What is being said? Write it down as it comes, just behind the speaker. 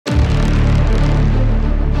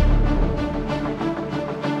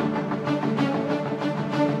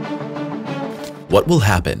What will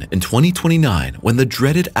happen in 2029 when the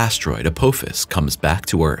dreaded asteroid Apophis comes back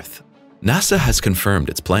to Earth? NASA has confirmed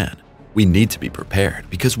its plan. We need to be prepared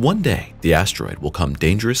because one day the asteroid will come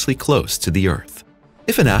dangerously close to the Earth.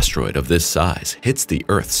 If an asteroid of this size hits the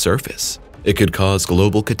Earth's surface, it could cause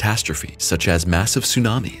global catastrophes such as massive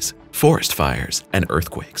tsunamis, forest fires, and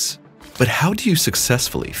earthquakes. But how do you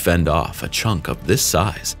successfully fend off a chunk of this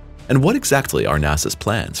size? And what exactly are NASA's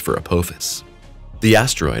plans for Apophis? The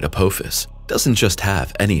asteroid Apophis doesn't just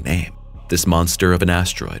have any name. This monster of an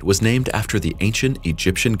asteroid was named after the ancient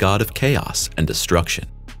Egyptian god of chaos and destruction.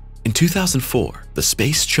 In 2004, the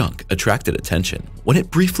space chunk attracted attention when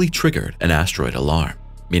it briefly triggered an asteroid alarm,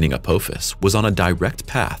 meaning Apophis was on a direct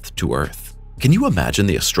path to Earth. Can you imagine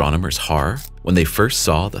the astronomers' horror when they first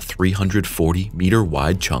saw the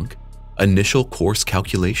 340-meter-wide chunk? Initial course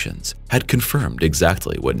calculations had confirmed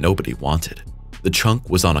exactly what nobody wanted. The chunk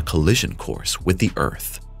was on a collision course with the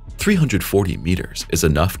Earth. 340 meters is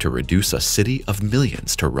enough to reduce a city of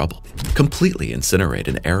millions to rubble, completely incinerate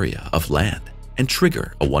an area of land, and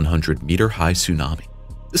trigger a 100-meter-high tsunami.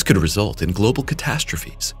 This could result in global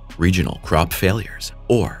catastrophes, regional crop failures,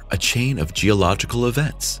 or a chain of geological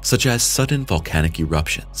events such as sudden volcanic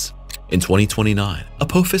eruptions. In 2029,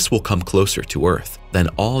 Apophis will come closer to Earth than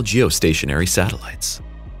all geostationary satellites.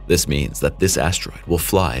 This means that this asteroid will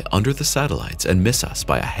fly under the satellites and miss us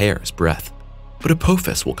by a hair's breadth. But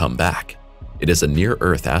Apophis will come back. It is a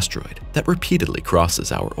near-Earth asteroid that repeatedly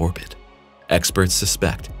crosses our orbit. Experts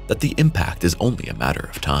suspect that the impact is only a matter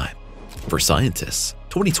of time. For scientists,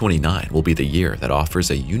 2029 will be the year that offers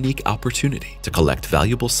a unique opportunity to collect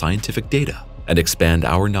valuable scientific data and expand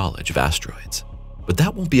our knowledge of asteroids. But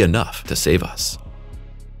that won't be enough to save us.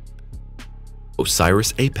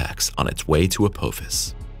 OSIRIS APEX on its way to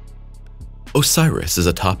Apophis. OSIRIS is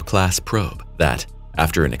a top-class probe that,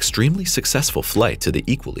 after an extremely successful flight to the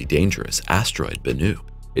equally dangerous asteroid Bennu,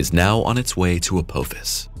 is now on its way to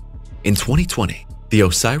Apophis. In 2020, the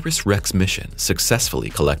OSIRIS-REx mission successfully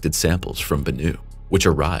collected samples from Bennu, which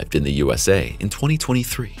arrived in the USA in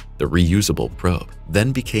 2023. The reusable probe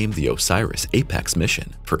then became the OSIRIS APEX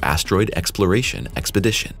mission for Asteroid Exploration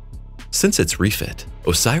Expedition. Since its refit,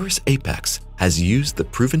 OSIRIS APEX has used the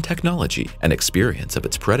proven technology and experience of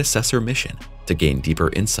its predecessor mission to gain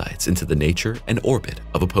deeper insights into the nature and orbit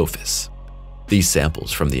of Apophis. These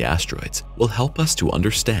samples from the asteroids will help us to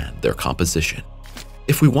understand their composition.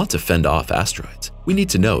 If we want to fend off asteroids, we need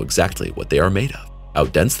to know exactly what they are made of, how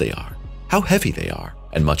dense they are, how heavy they are,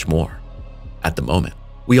 and much more. At the moment,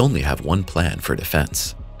 we only have one plan for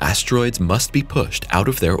defense. Asteroids must be pushed out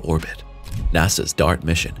of their orbit. NASA's DART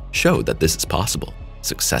mission showed that this is possible,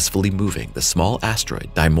 successfully moving the small asteroid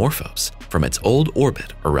Dimorphos from its old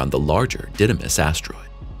orbit around the larger Didymus asteroid.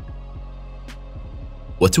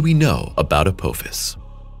 What do we know about Apophis?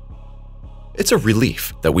 It's a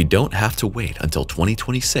relief that we don't have to wait until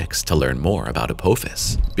 2026 to learn more about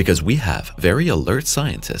Apophis, because we have very alert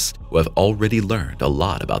scientists who have already learned a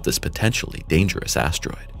lot about this potentially dangerous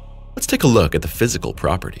asteroid. Let's take a look at the physical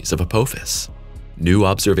properties of Apophis. New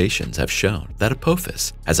observations have shown that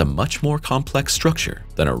Apophis has a much more complex structure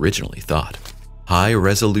than originally thought.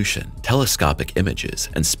 High-resolution telescopic images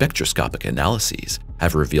and spectroscopic analyses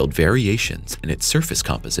have revealed variations in its surface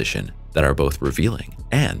composition that are both revealing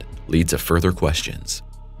and lead to further questions.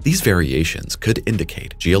 These variations could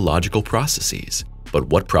indicate geological processes, but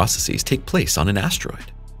what processes take place on an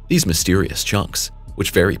asteroid? These mysterious chunks,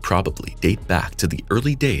 which very probably date back to the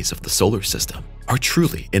early days of the solar system, are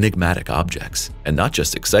truly enigmatic objects and not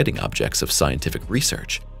just exciting objects of scientific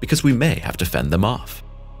research because we may have to fend them off.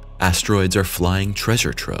 Asteroids are flying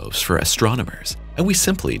treasure troves for astronomers, and we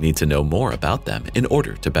simply need to know more about them in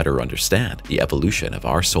order to better understand the evolution of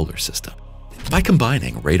our solar system. By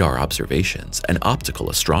combining radar observations and optical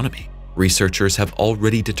astronomy, researchers have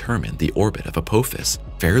already determined the orbit of Apophis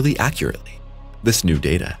fairly accurately. This new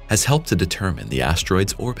data has helped to determine the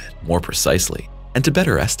asteroid's orbit more precisely and to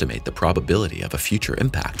better estimate the probability of a future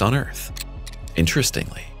impact on Earth.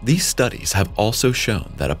 Interestingly, these studies have also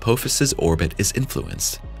shown that Apophis's orbit is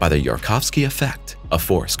influenced by the Yarkovsky effect, a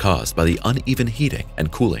force caused by the uneven heating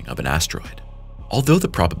and cooling of an asteroid. Although the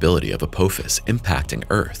probability of Apophis impacting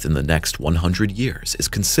Earth in the next 100 years is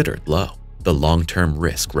considered low, the long-term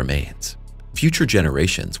risk remains. Future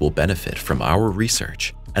generations will benefit from our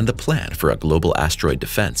research, and the plan for a global asteroid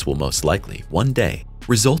defense will most likely, one day,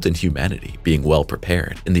 result in humanity being well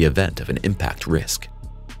prepared in the event of an impact risk.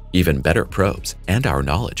 Even better probes and our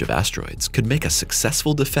knowledge of asteroids could make a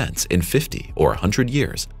successful defense in 50 or 100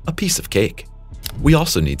 years a piece of cake. We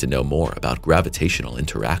also need to know more about gravitational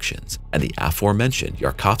interactions and the aforementioned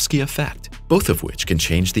Yarkovsky effect, both of which can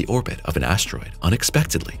change the orbit of an asteroid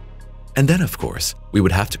unexpectedly. And then, of course, we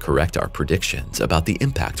would have to correct our predictions about the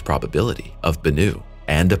impact probability of Bennu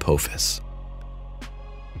and Apophis.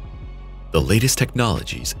 The latest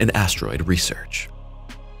technologies in asteroid research.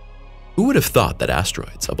 Who would have thought that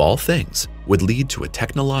asteroids, of all things, would lead to a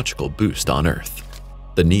technological boost on Earth?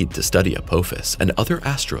 The need to study Apophis and other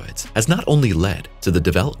asteroids has not only led to the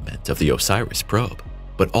development of the OSIRIS probe,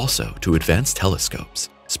 but also to advanced telescopes,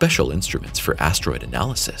 special instruments for asteroid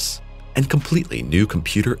analysis, and completely new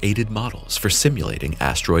computer-aided models for simulating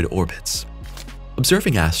asteroid orbits.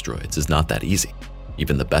 Observing asteroids is not that easy.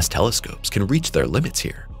 Even the best telescopes can reach their limits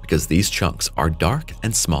here because these chunks are dark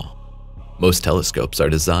and small. Most telescopes are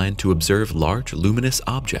designed to observe large luminous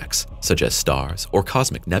objects such as stars or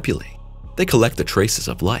cosmic nebulae. They collect the traces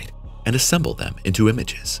of light and assemble them into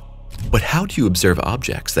images. But how do you observe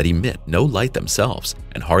objects that emit no light themselves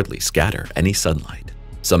and hardly scatter any sunlight?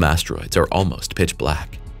 Some asteroids are almost pitch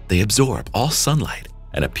black. They absorb all sunlight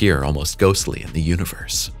and appear almost ghostly in the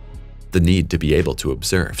universe. The need to be able to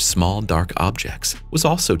observe small dark objects was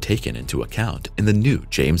also taken into account in the new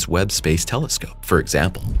James Webb Space Telescope, for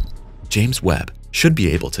example. James Webb should be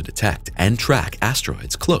able to detect and track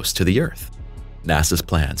asteroids close to the Earth. NASA's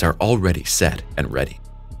plans are already set and ready.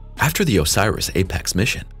 After the OSIRIS Apex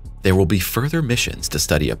mission, there will be further missions to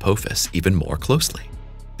study Apophis even more closely.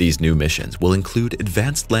 These new missions will include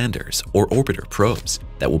advanced landers or orbiter probes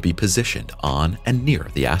that will be positioned on and near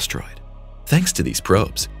the asteroid. Thanks to these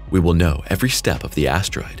probes, we will know every step of the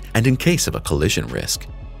asteroid, and in case of a collision risk,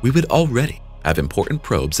 we would already have important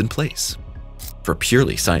probes in place. For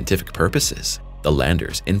purely scientific purposes, the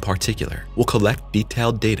landers in particular will collect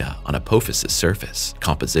detailed data on Apophis's surface,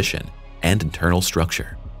 composition, and internal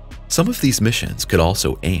structure. Some of these missions could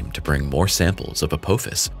also aim to bring more samples of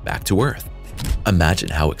Apophis back to Earth. Imagine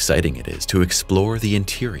how exciting it is to explore the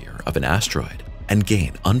interior of an asteroid and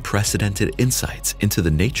gain unprecedented insights into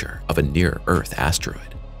the nature of a near-Earth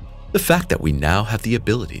asteroid. The fact that we now have the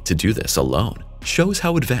ability to do this alone shows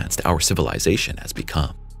how advanced our civilization has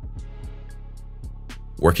become.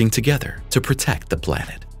 Working together to protect the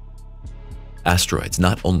planet. Asteroids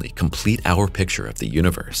not only complete our picture of the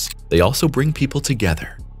universe, they also bring people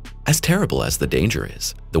together. As terrible as the danger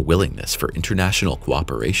is, the willingness for international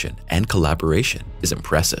cooperation and collaboration is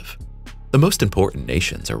impressive. The most important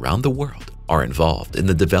nations around the world are involved in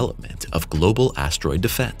the development of global asteroid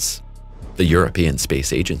defense. The European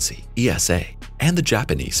Space Agency, ESA, and the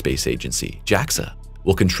Japanese Space Agency, JAXA,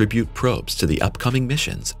 will contribute probes to the upcoming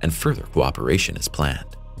missions, and further cooperation is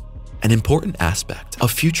planned. An important aspect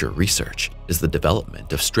of future research is the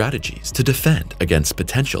development of strategies to defend against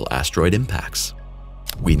potential asteroid impacts.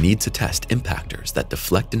 We need to test impactors that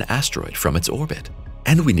deflect an asteroid from its orbit,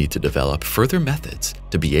 and we need to develop further methods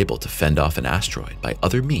to be able to fend off an asteroid by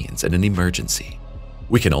other means in an emergency.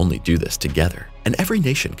 We can only do this together, and every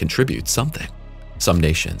nation contributes something. Some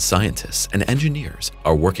nations' scientists and engineers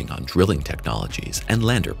are working on drilling technologies and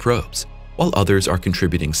lander probes, while others are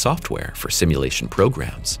contributing software for simulation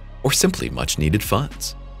programs or simply much-needed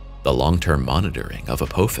funds. The long-term monitoring of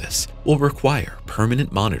Apophis will require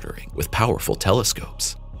permanent monitoring with powerful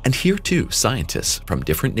telescopes, and here too scientists from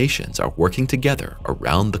different nations are working together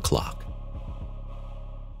around the clock.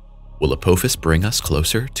 Will Apophis bring us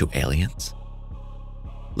closer to aliens?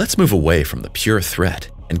 Let's move away from the pure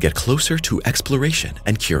threat and get closer to exploration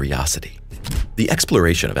and curiosity. The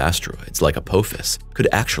exploration of asteroids like Apophis could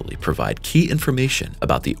actually provide key information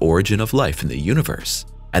about the origin of life in the universe,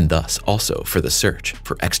 and thus also for the search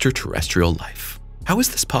for extraterrestrial life. How is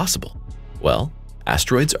this possible? Well,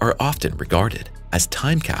 asteroids are often regarded as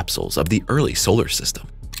time capsules of the early solar system.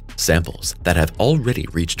 Samples that have already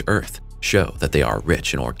reached Earth show that they are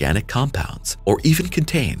rich in organic compounds or even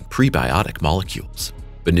contain prebiotic molecules.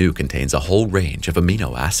 Bennu contains a whole range of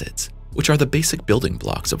amino acids, which are the basic building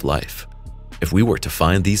blocks of life. If we were to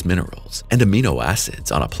find these minerals and amino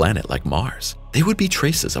acids on a planet like Mars, they would be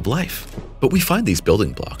traces of life. But we find these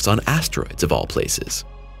building blocks on asteroids of all places.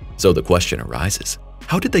 So the question arises,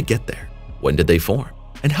 how did they get there? When did they form?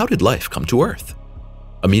 And how did life come to Earth?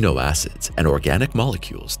 Amino acids and organic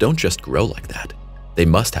molecules don't just grow like that. They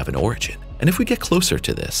must have an origin, and if we get closer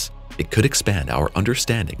to this, it could expand our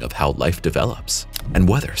understanding of how life develops and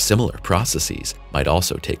whether similar processes might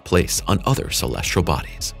also take place on other celestial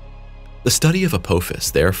bodies. The study of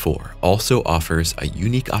Apophis, therefore, also offers a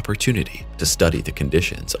unique opportunity to study the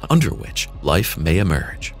conditions under which life may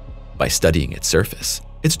emerge. By studying its surface,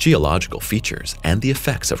 its geological features, and the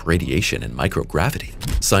effects of radiation and microgravity,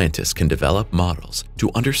 scientists can develop models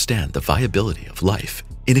to understand the viability of life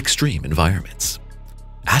in extreme environments.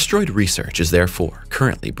 Asteroid research is therefore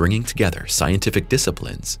currently bringing together scientific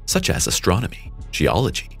disciplines such as astronomy,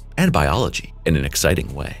 geology, and biology in an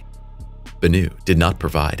exciting way. Bennu did not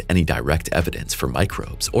provide any direct evidence for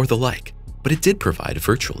microbes or the like, but it did provide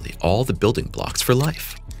virtually all the building blocks for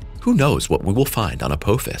life. Who knows what we will find on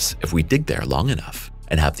Apophis if we dig there long enough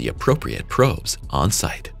and have the appropriate probes on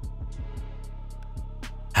site.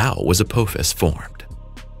 How was Apophis formed?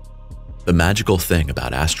 The magical thing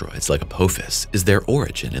about asteroids like Apophis is their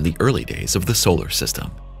origin in the early days of the solar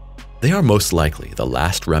system. They are most likely the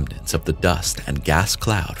last remnants of the dust and gas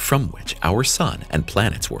cloud from which our sun and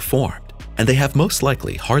planets were formed, and they have most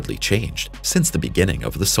likely hardly changed since the beginning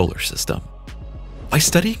of the solar system. By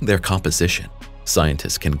studying their composition,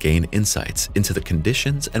 scientists can gain insights into the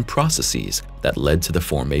conditions and processes that led to the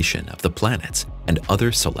formation of the planets and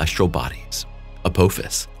other celestial bodies.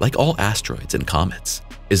 Apophis, like all asteroids and comets,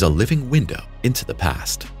 is a living window into the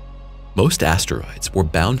past. Most asteroids were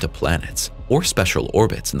bound to planets or special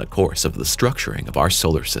orbits in the course of the structuring of our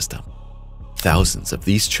solar system. Thousands of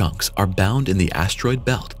these chunks are bound in the asteroid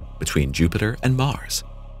belt between Jupiter and Mars.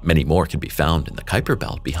 Many more can be found in the Kuiper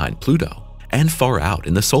belt behind Pluto and far out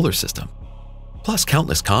in the solar system. Plus,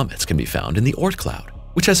 countless comets can be found in the Oort cloud,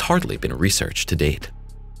 which has hardly been researched to date.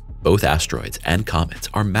 Both asteroids and comets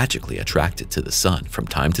are magically attracted to the sun from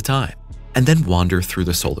time to time and then wander through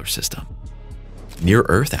the solar system.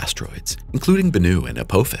 Near-Earth asteroids, including Bennu and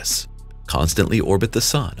Apophis, constantly orbit the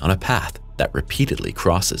sun on a path that repeatedly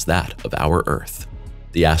crosses that of our Earth.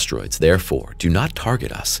 The asteroids, therefore, do not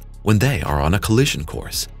target us when they are on a collision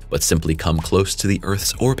course, but simply come close to the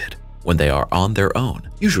Earth's orbit when they are on their own,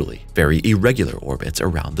 usually very irregular orbits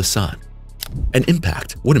around the sun. An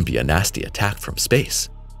impact wouldn't be a nasty attack from space.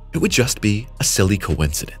 It would just be a silly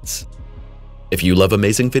coincidence. If you love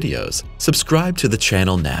amazing videos, subscribe to the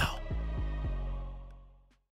channel now.